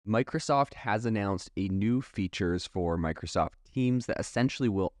Microsoft has announced a new features for Microsoft Teams that essentially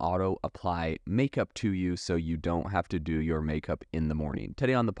will auto-apply makeup to you so you don't have to do your makeup in the morning.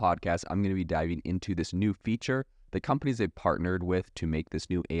 Today on the podcast, I'm going to be diving into this new feature, the companies they've partnered with to make this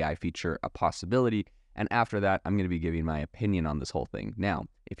new AI feature a possibility, and after that, I'm going to be giving my opinion on this whole thing. Now,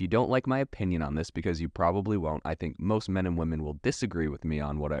 if you don't like my opinion on this, because you probably won't, I think most men and women will disagree with me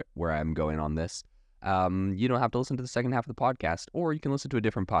on where I'm going on this. You don't have to listen to the second half of the podcast, or you can listen to a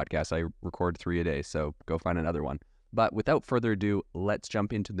different podcast. I record 3 a day, so go find another one. But without further ado, let's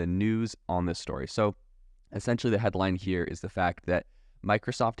jump into the news on this story. So essentially the headline here is the fact that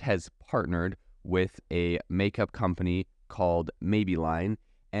Microsoft has partnered with a makeup company called Maybelline,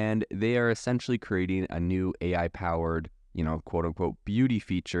 and they are essentially creating a new AI-powered, quote unquote, beauty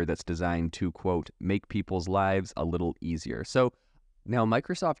feature that's designed to, quote, make people's lives a little easier. So now,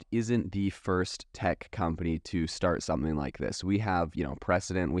 Microsoft isn't the first tech company to start something like this. We have,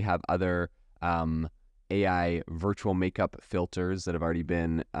 precedent. We have other AI virtual makeup filters that have already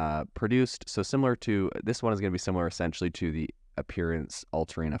been produced. So similar to, this one is going to be similar essentially to the appearance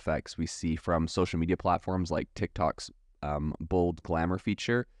altering effects we see from social media platforms like TikTok's bold glamour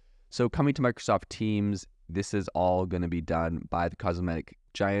feature. So coming to Microsoft Teams, this is all going to be done by the cosmetic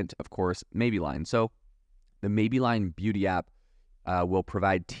giant, of course, Maybelline. So the Maybelline beauty app will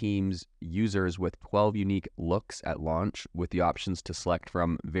provide Teams users with 12 unique looks at launch with the options to select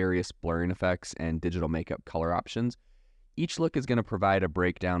from various blurring effects and digital makeup color options. Each look is going to provide a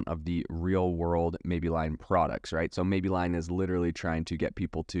breakdown of the real-world Maybelline products, right? So Maybelline is literally trying to get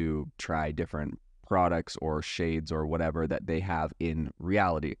people to try different products or shades or whatever that they have in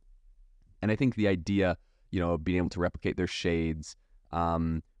reality. And I think the idea, of being able to replicate their shades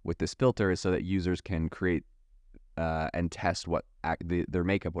with this filter is so that users can create and test what their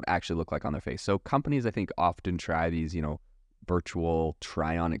makeup would actually look like on their face. So companies, I think, often try these, virtual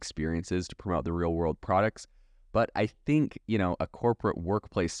try-on experiences to promote the real-world products. But I think, a corporate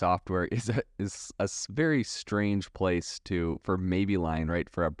workplace software is a very strange place for Maybelline, right,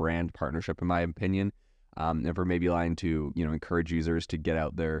 for a brand partnership, in my opinion, and for Maybelline to, encourage users to get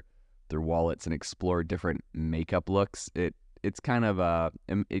out their wallets and explore different makeup looks. It's kind of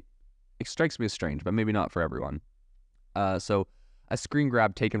it strikes me as strange, but maybe not for everyone. So a screen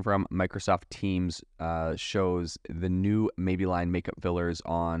grab taken from Microsoft Teams shows the new Maybelline makeup fillers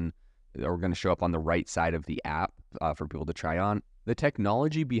are going to show up on the right side of the app for people to try on. The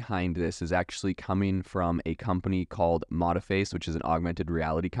technology behind this is actually coming from a company called Modiface, which is an augmented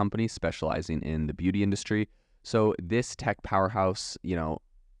reality company specializing in the beauty industry. So this tech powerhouse,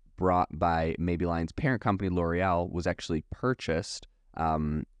 brought by Maybelline's parent company, L'Oreal, was actually purchased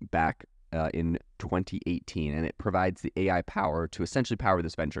back in 2018, and it provides the AI power to essentially power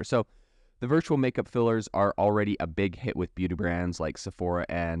this venture. So the virtual makeup fillers are already a big hit with beauty brands like Sephora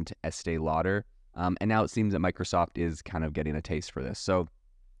and Estee Lauder, and now it seems that Microsoft is kind of getting a taste for this. So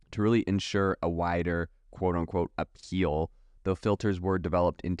to really ensure a wider quote-unquote appeal, the filters were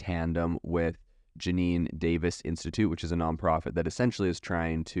developed in tandem with Janine Davis Institute, which is a nonprofit that essentially is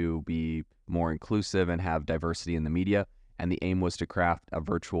trying to be more inclusive and have diversity in the media. And the aim was to craft a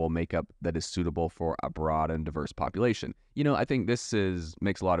virtual makeup that is suitable for a broad and diverse population. I think this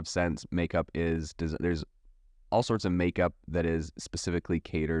makes a lot of sense. There's all sorts of makeup that is specifically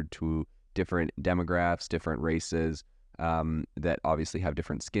catered to different demographics, different races, that obviously have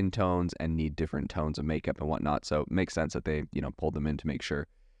different skin tones and need different tones of makeup and whatnot. So it makes sense that they, pulled them in to make sure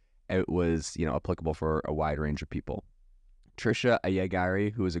it was, applicable for a wide range of people. Trisha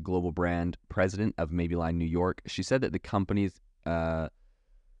Ayagari, who is a global brand president of Maybelline New York, she said that the company's,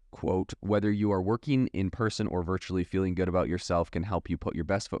 quote, whether you are working in person or virtually, feeling good about yourself can help you put your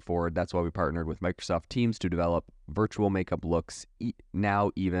best foot forward. That's why we partnered with Microsoft Teams to develop virtual makeup looks. Now,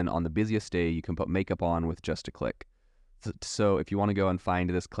 even on the busiest day, you can put makeup on with just a click. So if you want to go and find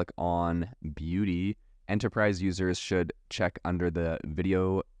this, click on Beauty. Enterprise users should check under the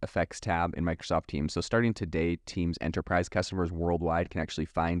Video Effects tab in Microsoft Teams. So starting today, Teams Enterprise customers worldwide can actually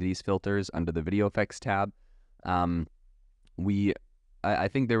find these filters under the Video Effects tab. I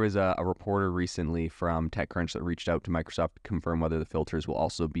think there was a reporter recently from TechCrunch that reached out to Microsoft to confirm whether the filters will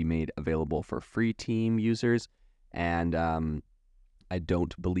also be made available for free team users. And I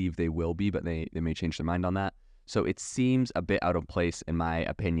don't believe they will be, but they may change their mind on that. So it seems a bit out of place, in my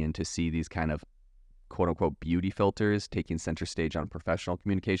opinion, to see these kind of quote-unquote beauty filters taking center stage on a professional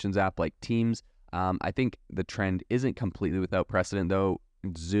communications app like Teams. I think the trend isn't completely without precedent, though.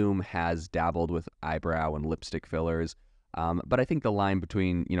 Zoom has dabbled with eyebrow and lipstick fillers, but I think the line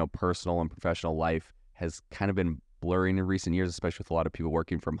between personal and professional life has kind of been blurring in recent years, especially with a lot of people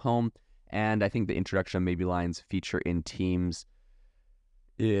working from home. And I think the introduction of Maybelline's feature in Teams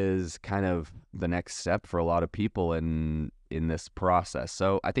is kind of the next step for a lot of people in this process.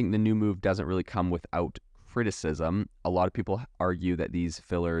 So I think the new move doesn't really come without criticism. A lot of people argue that these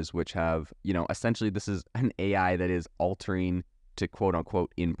fillers, which have, essentially this is an AI that is altering to quote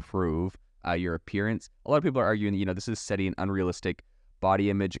unquote improve your appearance. A lot of people are arguing that, this is setting unrealistic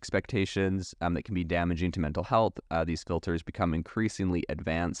body image expectations that can be damaging to mental health. These filters become increasingly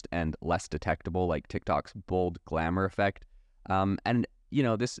advanced and less detectable, like TikTok's bold glamour effect. And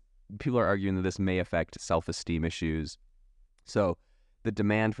this people are arguing that this may affect self-esteem issues. So the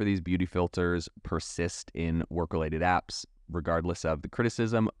demand for these beauty filters persist in work-related apps, regardless of the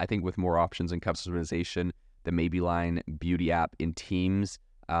criticism. I think with more options and customization, the Maybelline beauty app in Teams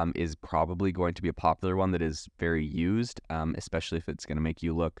is probably going to be a popular one that is very used, especially if it's going to make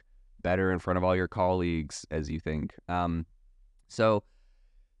you look better in front of all your colleagues, as you think. So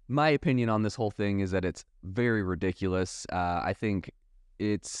my opinion on this whole thing is that it's very ridiculous. I think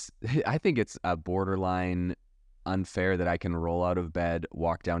it's a borderline unfair that I can roll out of bed,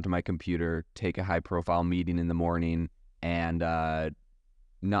 walk down to my computer, take a high-profile meeting in the morning, and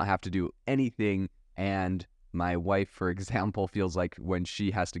not have to do anything. And my wife, for example, feels like when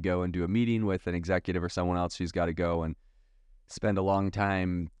she has to go and do a meeting with an executive or someone else, she's got to go and spend a long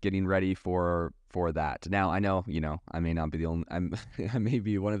time getting ready for that. Now, I know, I may not be the only, I may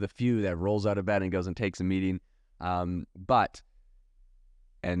be one of the few that rolls out of bed and goes and takes a meeting, but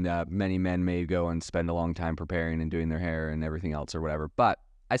many men may go and spend a long time preparing and doing their hair and everything else or whatever. But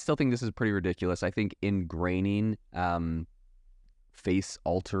I still think this is pretty ridiculous. I think ingraining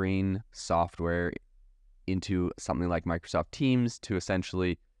face-altering software into something like Microsoft Teams to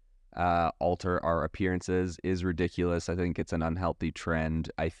essentially alter our appearances is ridiculous. I think it's an unhealthy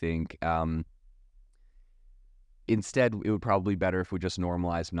trend. I think instead it would probably be better if we just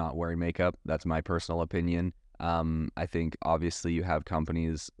normalize not wearing makeup. That's my personal opinion. I think obviously you have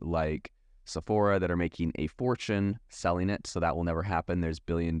companies like Sephora that are making a fortune selling it, so that will never happen. There's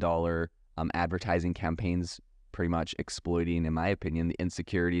billion-dollar advertising campaigns pretty much exploiting, in my opinion, the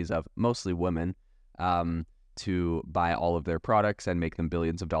insecurities of mostly women to buy all of their products and make them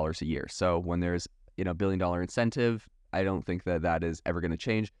billions of dollars a year. So when there's billion-dollar incentive, I don't think that is ever going to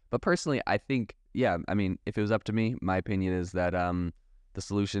change. But personally, I think, if it was up to me, my opinion is that the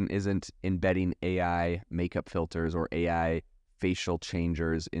solution isn't embedding AI makeup filters or AI facial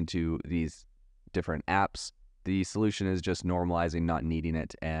changers into these different apps. The solution is just normalizing not needing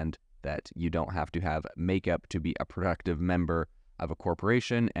it, and that you don't have to have makeup to be a productive member of a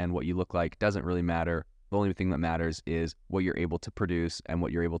corporation, and what you look like doesn't really matter. The only thing that matters is what you're able to produce and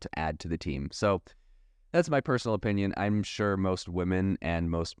what you're able to add to the team. So that's my personal opinion. I'm sure most women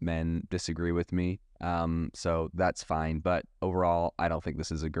and most men disagree with me. So that's fine. But overall, I don't think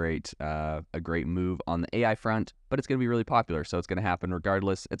this is a great move on the AI front, but it's going to be really popular. So it's going to happen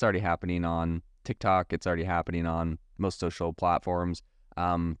regardless. It's already happening on TikTok. It's already happening on most social platforms.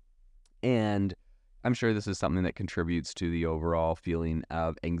 And I'm sure this is something that contributes to the overall feeling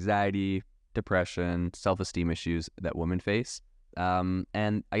of anxiety, depression, self-esteem issues that women face.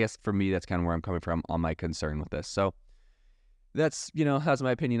 And I guess for me, that's kind of where I'm coming from on my concern with this. So that's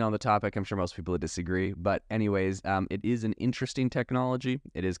my opinion on the topic. I'm sure most people would disagree. But anyways, it is an interesting technology.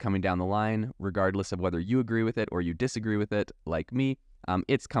 It is coming down the line, regardless of whether you agree with it or you disagree with it, like me.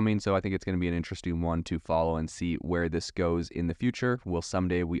 It's coming, so I think it's going to be an interesting one to follow and see where this goes in the future. Will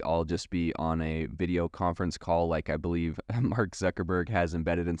someday we all just be on a video conference call like I believe Mark Zuckerberg has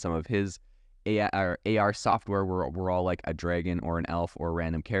embedded in some of his AR software where we're all like a dragon or an elf or a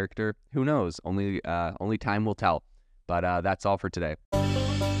random character? Who knows? Only time will tell. But that's all for today.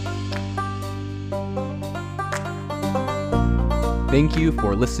 Thank you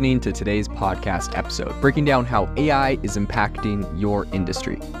for listening to today's podcast episode, breaking down how AI is impacting your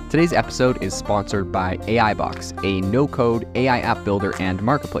industry. Today's episode is sponsored by AIbox, a no-code AI app builder and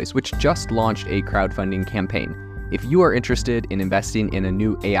marketplace, which just launched a crowdfunding campaign. If you are interested in investing in a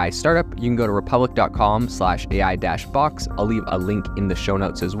new AI startup, you can go to republic.com/AI-box. I'll leave a link in the show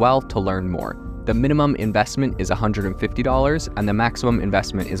notes as well to learn more. The minimum investment is $150 and the maximum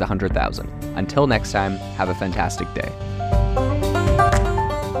investment is $100,000. Until next time, have a fantastic day.